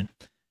decision.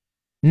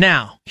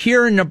 Now,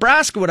 here in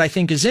Nebraska, what I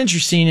think is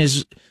interesting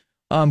is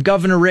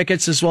Governor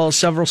Ricketts, as well as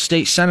several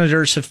state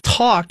senators, have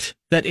talked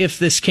that if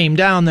this came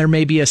down, there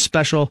may be a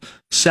special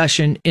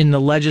session in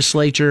the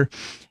legislature.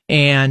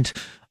 And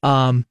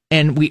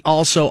we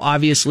also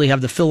obviously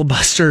have the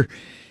filibuster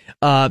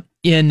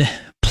in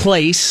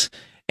place.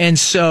 And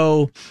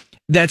so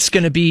that's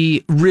going to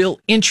be real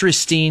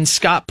interesting.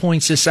 Scott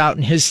points this out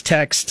in his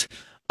text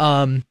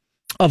of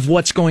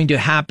what's going to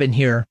happen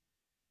here.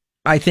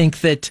 I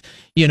think that,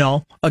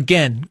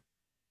 again,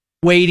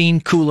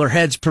 waiting, cooler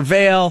heads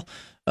prevail.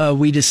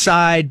 We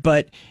decide,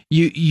 but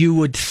you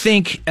would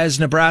think, as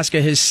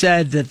Nebraska has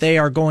said, that they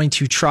are going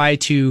to try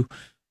to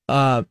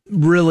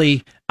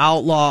really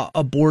outlaw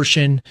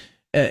abortion,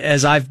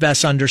 as I've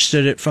best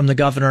understood it from the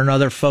governor and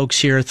other folks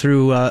here,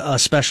 through a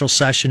special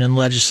session in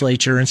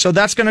legislature. And so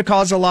that's going to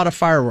cause a lot of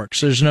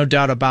fireworks. There's no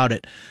doubt about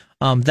it.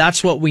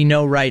 That's what we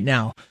know right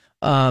now.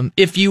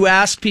 If you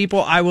ask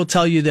people, I will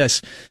tell you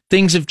this.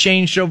 Things have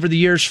changed over the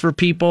years for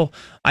people.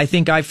 I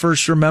think I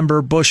first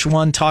remember Bush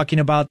 1 talking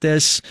about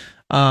this.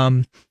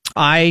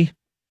 I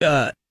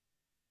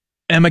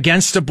am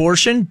against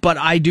abortion, but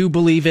I do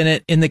believe in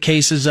it in the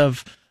cases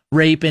of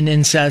rape and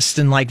incest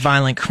and like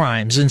violent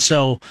crimes. And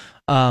so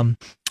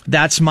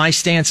that's my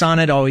stance on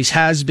it, always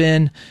has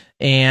been.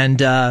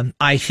 And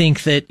I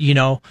think that,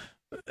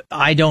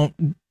 I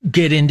don't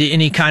get into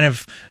any kind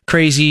of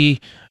crazy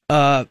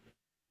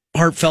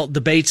heartfelt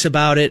debates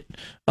about it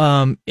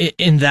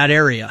in that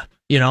area.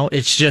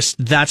 It's just,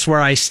 that's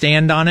where I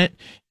stand on it.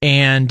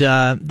 And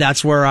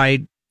that's where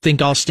I think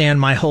I'll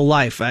stand my whole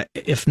life.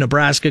 If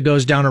Nebraska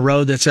goes down a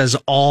road that says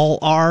all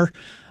are,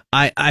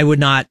 I would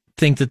not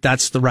think that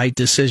that's the right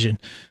decision.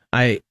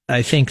 I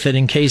think that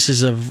in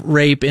cases of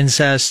rape,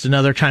 incest, and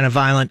other kind of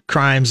violent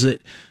crimes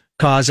that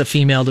cause a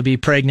female to be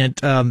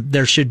pregnant,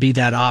 there should be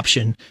that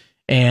option,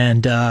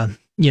 and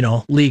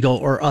legal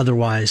or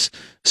otherwise.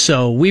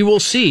 So we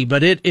will see,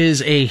 but it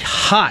is a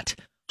hot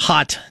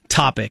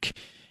topic.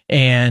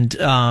 And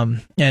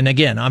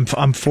again,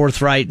 I'm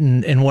forthright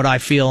in what I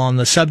feel on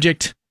the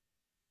subject.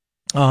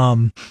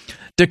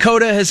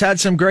 Dakota has had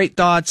some great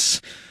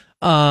thoughts.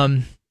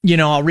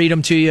 I'll read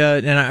them to you,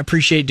 and I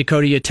appreciate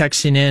Dakota you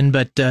texting in,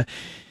 but the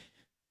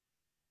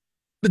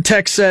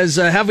text says,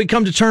 have we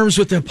come to terms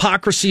with the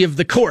hypocrisy of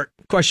the court? ?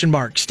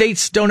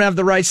 States don't have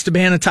the rights to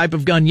ban a type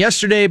of gun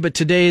yesterday, but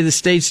today the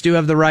states do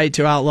have the right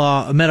to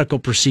outlaw a medical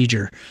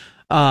procedure.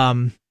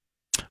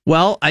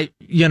 Well, I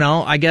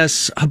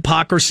guess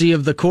hypocrisy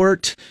of the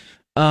court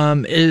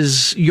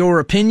is your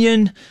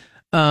opinion.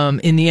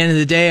 In the end of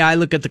the day, I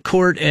look at the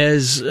court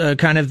as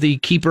kind of the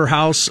keeper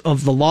house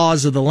of the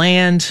laws of the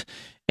land.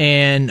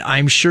 And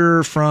I'm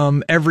sure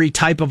from every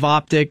type of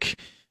optic,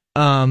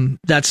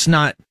 that's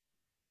not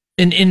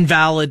an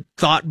invalid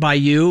thought by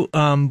you.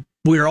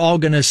 We're all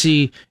going to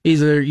see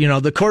either,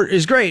 the court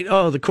is great.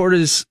 Oh, the court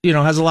is,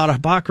 has a lot of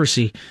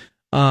hypocrisy.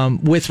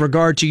 With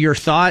regard to your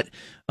thought,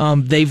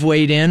 they've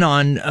weighed in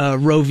on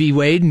Roe v.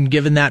 Wade and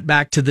given that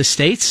back to the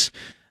states,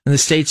 and the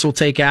states will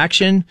take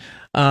action.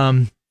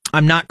 I'm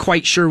not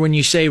quite sure when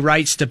you say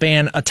rights to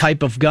ban a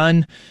type of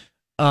gun,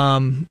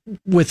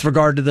 with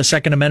regard to the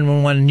Second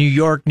Amendment one in New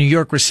York. New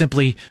York was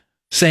simply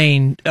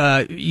saying,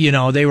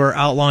 they were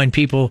outlawing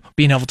people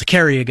being able to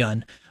carry a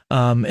gun,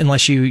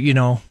 unless you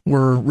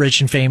were rich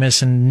and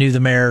famous and knew the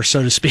mayor,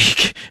 so to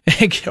speak,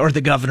 or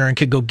the governor and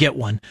could go get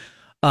one.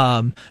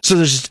 So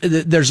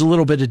there's a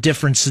little bit of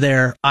difference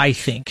there, I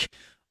think.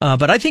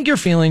 But I think your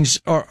feelings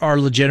are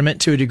legitimate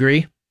to a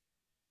degree.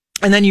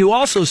 And then you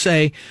also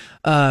say,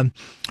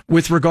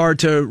 with regard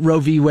to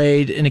Roe v.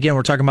 Wade, and again,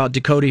 we're talking about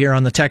Dakota here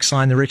on the text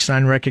line, the Rick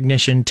Stein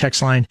recognition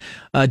text line.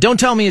 Don't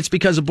tell me it's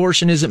because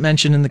abortion isn't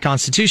mentioned in the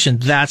Constitution.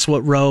 That's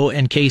what Roe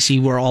and Casey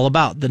were all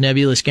about, the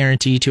nebulous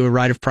guarantee to a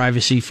right of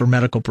privacy for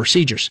medical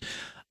procedures.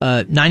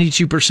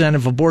 92%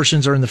 of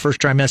abortions are in the first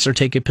trimester,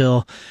 take a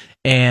pill,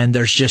 and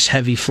there's just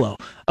heavy flow.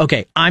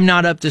 Okay, I'm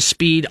not up to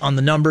speed on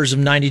the numbers of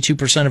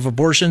 92% of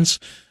abortions.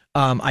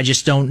 I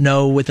just don't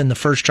know within the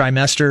first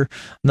trimester.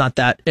 I'm not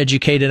that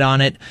educated on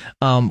it.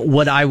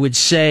 What I would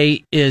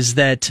say is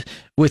that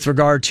with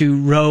regard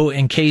to Roe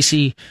and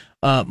Casey,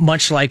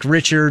 much like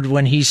Richard,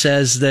 when he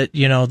says that,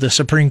 the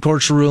Supreme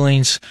Court's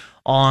rulings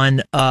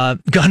on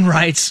gun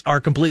rights are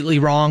completely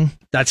wrong,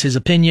 that's his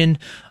opinion.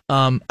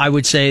 I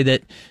would say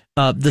that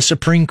the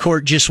Supreme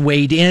Court just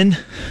weighed in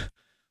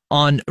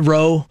on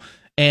Roe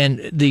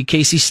and the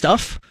Casey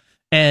stuff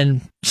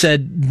and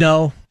said,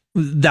 no,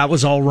 that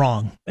was all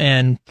wrong.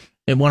 And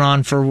it went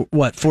on for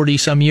 40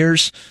 some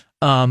years.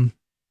 And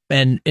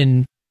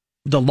in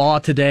the law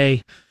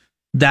today,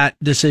 that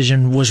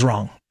decision was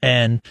wrong.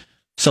 And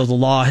so the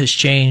law has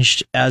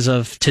changed as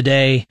of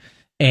today.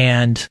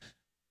 And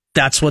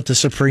that's what the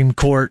Supreme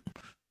Court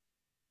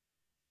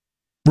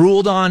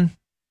ruled on.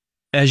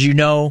 As you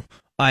know,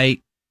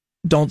 I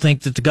don't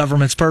think that the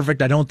government's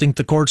perfect. I don't think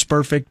the court's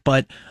perfect,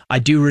 but I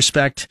do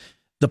respect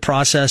the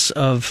process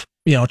of,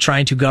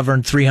 trying to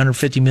govern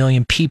 350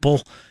 million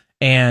people,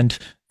 and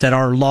that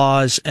our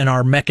laws and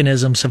our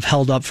mechanisms have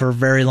held up for a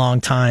very long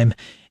time.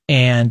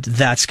 And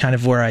that's kind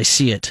of where I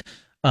see it,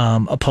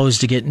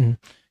 opposed to getting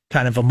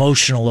kind of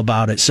emotional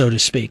about it, so to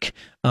speak.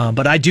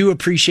 But I do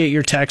appreciate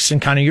your text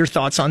and kind of your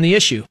thoughts on the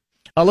issue.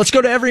 Let's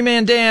go to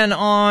Everyman Dan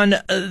on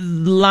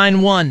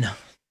line 1.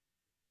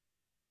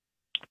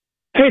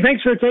 Hey,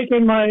 thanks for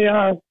taking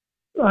my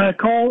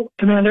call,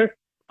 Commander.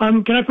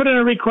 Can I put in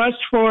a request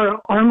for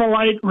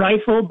Armalite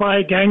rifle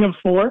by Gang of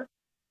Four?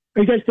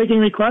 Are you guys taking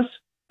requests?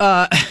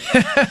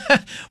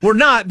 We're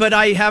not, but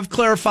I have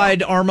clarified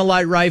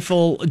Armalite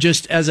rifle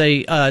just as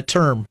a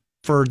term.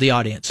 for the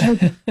audience.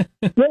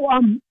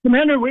 Well,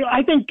 Commander,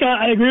 I think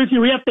I agree with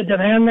you. We have to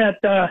demand that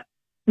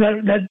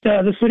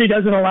the city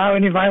doesn't allow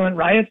any violent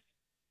riots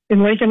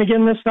in Lincoln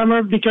again this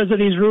summer because of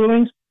these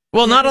rulings.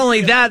 Well, not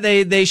only that,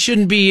 they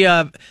shouldn't be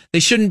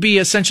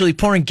essentially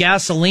pouring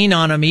gasoline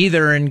on them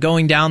either, and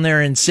going down there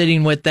and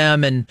sitting with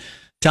them and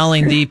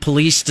telling the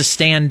police to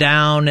stand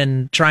down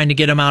and trying to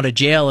get them out of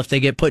jail if they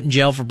get put in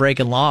jail for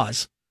breaking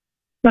laws.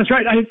 That's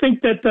right. I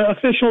think that the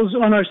officials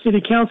on our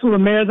city council, the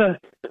mayor, the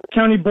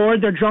county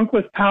board, they're drunk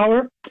with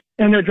power,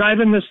 and they're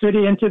driving the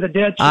city into the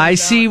ditch. I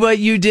see what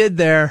you did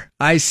there.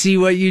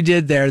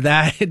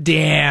 That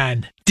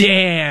Dan.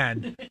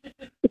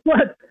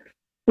 What?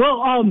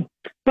 Well,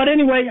 but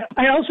anyway,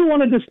 I also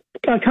wanted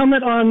to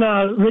comment on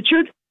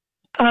Richard,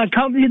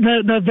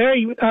 the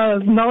very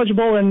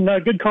knowledgeable and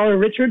good caller,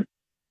 Richard.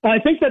 I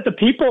think that the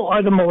people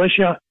are the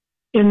militia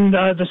in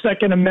the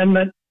Second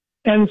Amendment,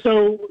 and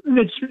so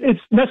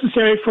it's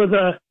necessary for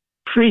the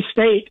free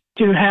state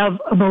to have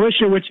a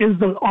militia, which is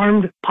the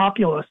armed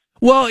populace.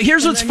 Well,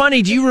 here's what's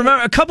funny. Do you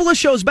remember a couple of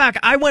shows back?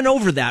 I went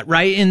over that,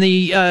 right? In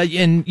the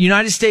in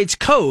United States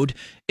Code,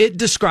 it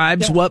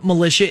describes what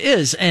militia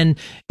is, and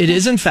it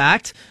is in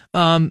fact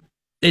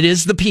it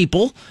is the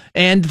people,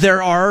 and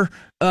there are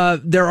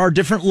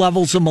different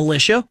levels of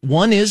militia.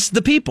 One is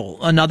the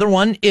people. Another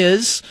one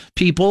is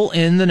people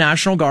in the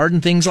National Guard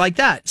and things like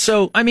that.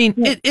 So, I mean,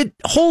 it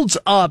holds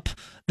up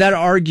that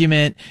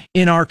argument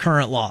in our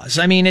current laws.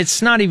 I mean,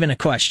 it's not even a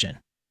question.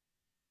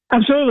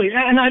 Absolutely.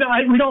 And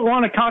we don't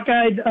want a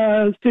cockeyed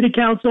city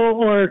council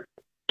or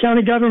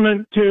county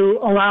government to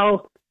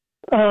allow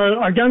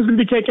our guns to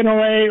be taken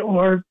away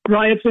or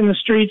riots in the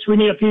streets. We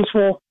need a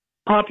peaceful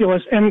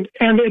populace. And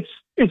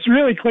it's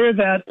really clear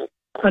that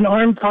an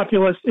armed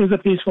populace is a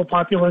peaceful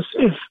populace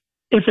if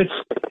it's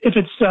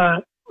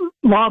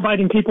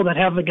law-abiding people that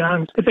have the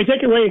guns. If they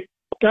take away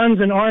guns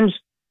and arms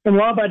from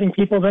law-abiding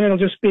people, then it'll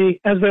just be,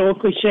 as the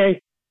old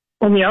cliche,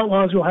 only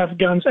outlaws will have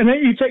guns. And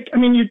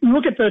then you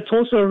look at the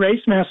Tulsa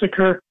race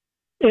massacre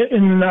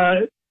in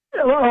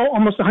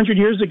almost 100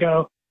 years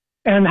ago,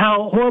 and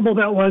how horrible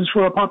that was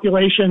for a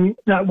population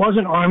that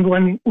wasn't armed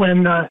when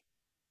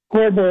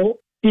horrible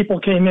people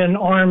came in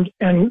armed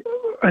and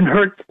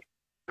hurt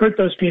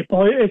those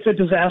people. It's a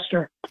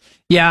disaster.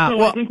 Yeah, so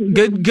well,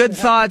 good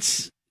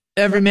thoughts,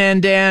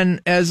 Everyman Dan,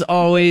 as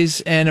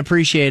always, and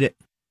appreciate it.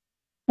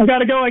 I got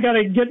to go. I got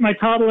to get my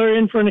toddler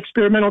in for an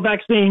experimental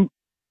vaccine.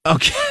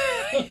 Okay.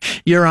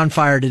 You're on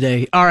fire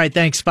today. All right,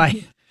 thanks.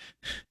 Bye.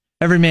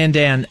 Everyman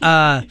Dan.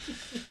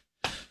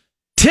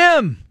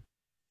 Tim,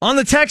 on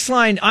the text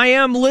line, I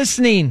am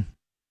listening.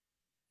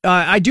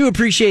 I do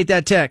appreciate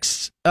that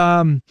text.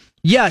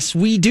 Yes,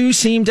 we do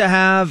seem to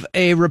have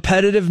a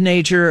repetitive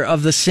nature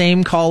of the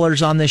same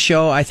callers on this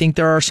show. I think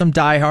there are some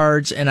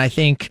diehards, and I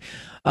think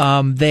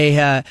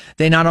they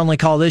not only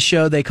call this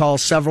show, they call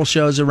several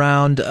shows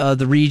around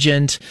the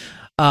Regent.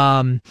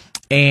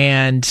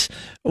 And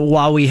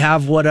while we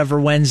have Whatever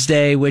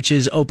Wednesday, which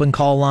is open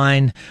call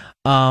line,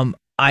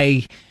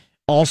 I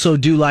also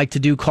do like to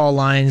do call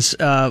lines,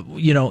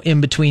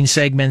 in between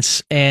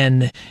segments.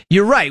 And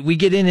you're right, we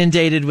get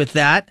inundated with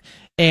that.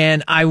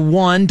 And I,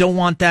 don't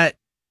want that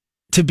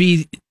to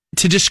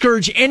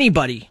discourage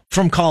anybody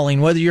from calling,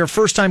 whether you're a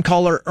first-time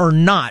caller or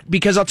not,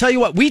 because I'll tell you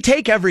what, we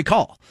take every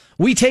call.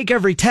 We take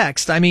every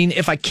text. I mean,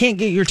 if I can't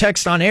get your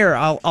text on air,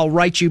 I'll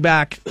write you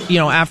back,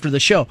 after the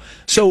show.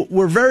 So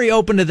we're very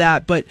open to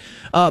that, but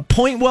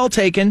point well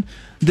taken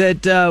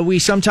that we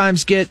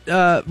sometimes get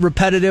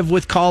repetitive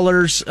with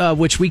callers,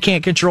 which we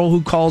can't control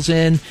who calls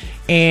in,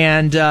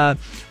 and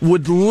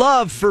would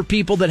love for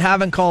people that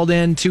haven't called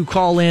in to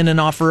call in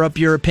and offer up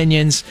your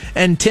opinions.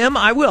 And Tim,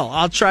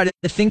 I'll try to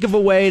think of a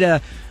way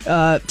to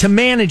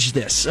manage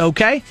this,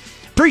 okay?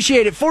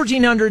 Appreciate it.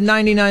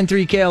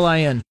 1499.3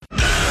 KLIN.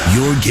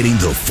 You're getting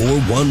the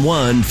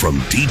 411 from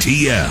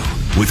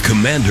DTL with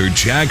Commander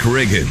Jack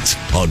Riggins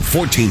on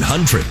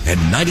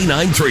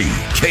 1499.3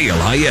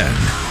 KLIN.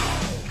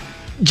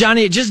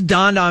 Johnny, it just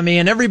dawned on me,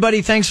 and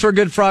everybody, thanks for a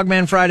good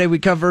Frogman Friday. We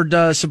covered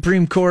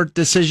Supreme Court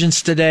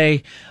decisions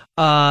today,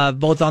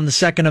 both on the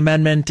Second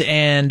Amendment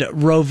and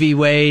Roe v.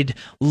 Wade.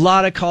 A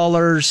lot of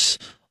callers,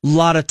 a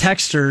lot of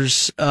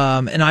texters,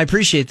 and I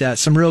appreciate that.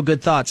 Some real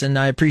good thoughts, and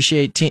I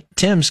appreciate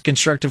Tim's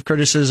constructive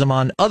criticism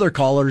on other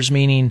callers,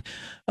 meaning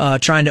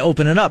trying to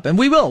open it up. And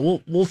we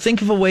will. We'll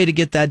think of a way to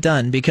get that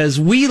done, because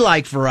we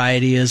like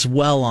variety as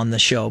well on the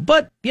show.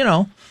 But,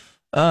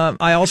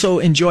 I also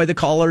enjoy the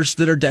callers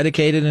that are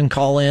dedicated and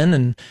call in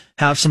and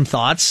have some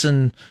thoughts,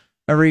 and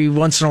every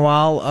once in a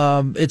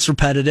while it's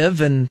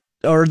repetitive,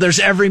 or there's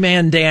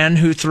Everyman Dan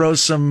who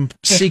throws some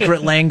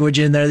secret language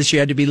in there that you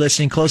had to be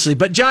listening closely.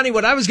 But Johnny,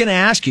 what I was going to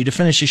ask you to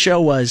finish the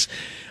show was,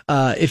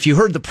 if you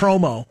heard the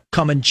promo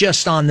coming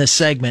just on this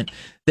segment,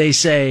 they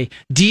say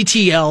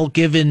DTL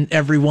giving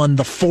everyone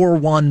the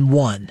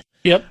 411.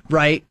 Yep.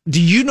 Right?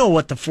 Do you know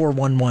what the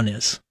 411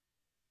 is?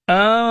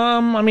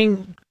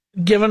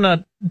 Given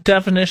a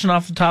definition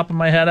off the top of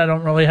my head, I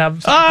don't really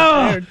have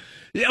something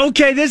prepared.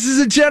 Okay, this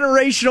is a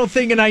generational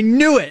thing, and I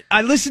knew it.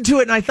 I listened to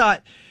it, and I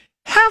thought,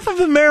 half of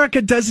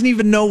America doesn't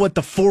even know what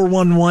the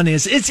 411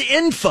 is. It's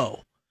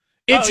info.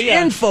 It's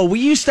info. We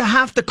used to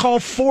have to call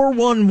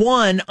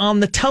 411 on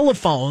the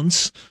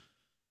telephones.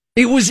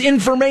 It was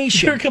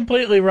information. You're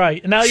completely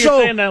right. And now you're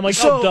saying that, I'm like,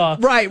 oh, duh.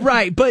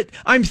 Right. But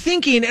I'm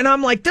thinking, and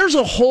I'm like, there's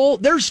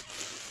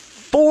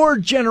 4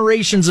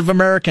 generations of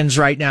Americans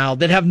right now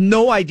that have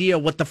no idea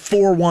what the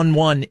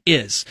 411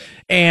 is.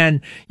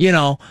 And,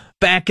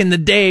 back in the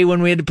day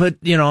when we had to put,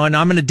 and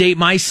I'm going to date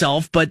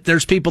myself, but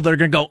there's people that are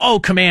going to go, oh,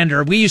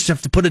 Commander, we used to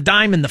have to put a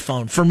dime in the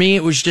phone. For me,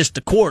 it was just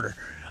a quarter.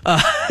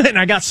 And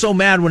I got so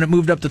mad when it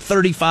moved up to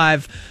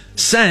 35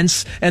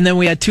 cents, and then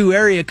we had 2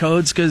 area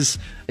codes because,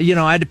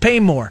 I had to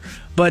pay more.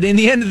 But in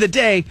the end of the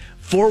day,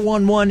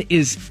 411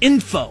 is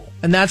info,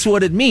 and that's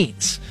what it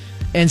means.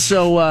 And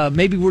so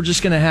maybe we're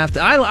just going to have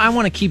to... I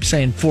want to keep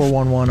saying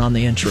 411 on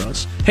the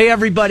intros. Hey,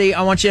 everybody,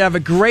 I want you to have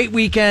a great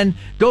weekend.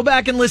 Go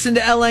back and listen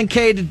to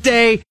LNK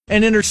today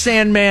and Enter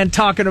Sandman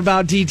talking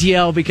about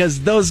DTL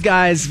because those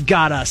guys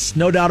got us.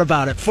 No doubt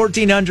about it.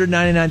 1400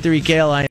 99.3 KLIN.